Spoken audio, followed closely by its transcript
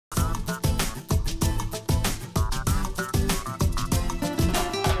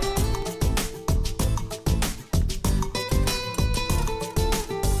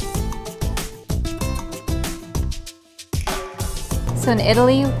So in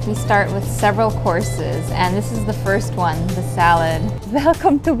Italy, we start with several courses, and this is the first one, the salad.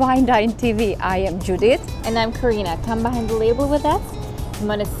 Welcome to Wine Dine TV. I am Judith. And I'm Karina. Come behind the label with us,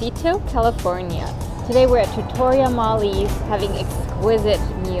 Montecito, California. Today we're at Trattoria Mollie having exquisite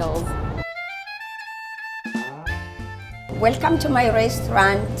meals. Welcome to my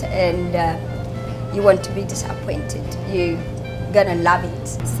restaurant, and you won't be disappointed. You're gonna love it.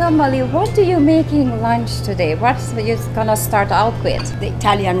 So Molly, what are you making lunch today? What's you gonna start out with? The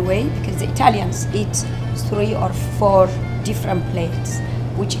Italian way, because the Italians eat 3 or 4 different plates,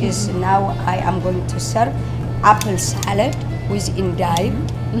 which is now I am going to serve apple salad with endive,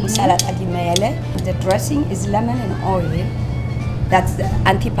 salad di mele. The dressing is lemon and oil. That's the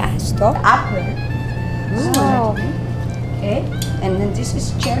antipasto. Apple. Wow. Okay, and then this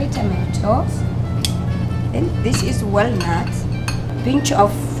is cherry tomatoes, and this is walnut, pinch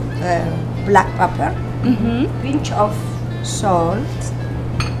of black pepper, pinch of salt,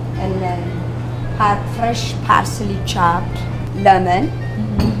 and then fresh parsley chopped, lemon,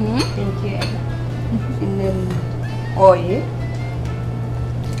 thank you, and then oil.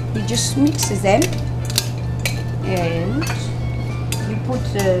 You just mix them, and you put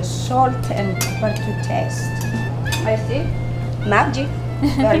salt and pepper to taste. I see. Magic.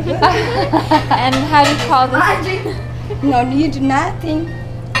 Very good. And how do you call this? Magic. No need nothing.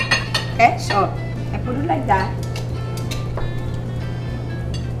 Okay, so I put it like that.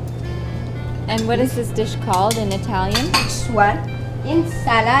 And what is this dish called in Italian? This one,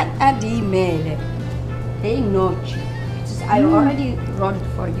 insalata di mele. Hey, noci. I already wrote it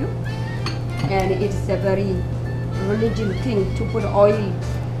for you. And it's a very religious thing to put oil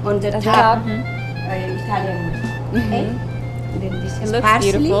on the top. Italian way. Okay? And then this It is looks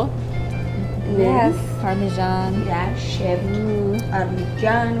parsley. beautiful. Yes. Parmesan. Yeah, chef.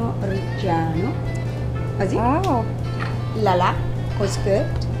 Parmigiano Reggiano. Così. Wow. Lala. Was good.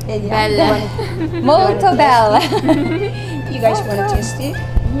 Bella. Molto bella. You guys want to taste it?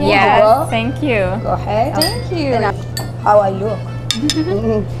 Yes, Go. thank you. Go ahead. Thank you. And how I look.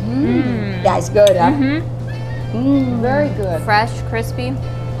 That's good, huh? Very good. Fresh, crispy.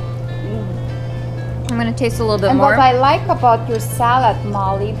 I'm gonna taste a little bit And more. what I like about your salad,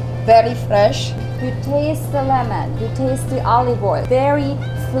 Molly, Very fresh. you taste the lemon, you taste the olive oil. Very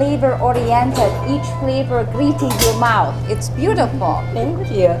flavor oriented. Each flavor greeting your mouth. It's beautiful. Thank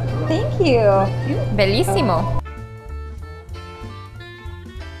you. Thank you. Bellissimo.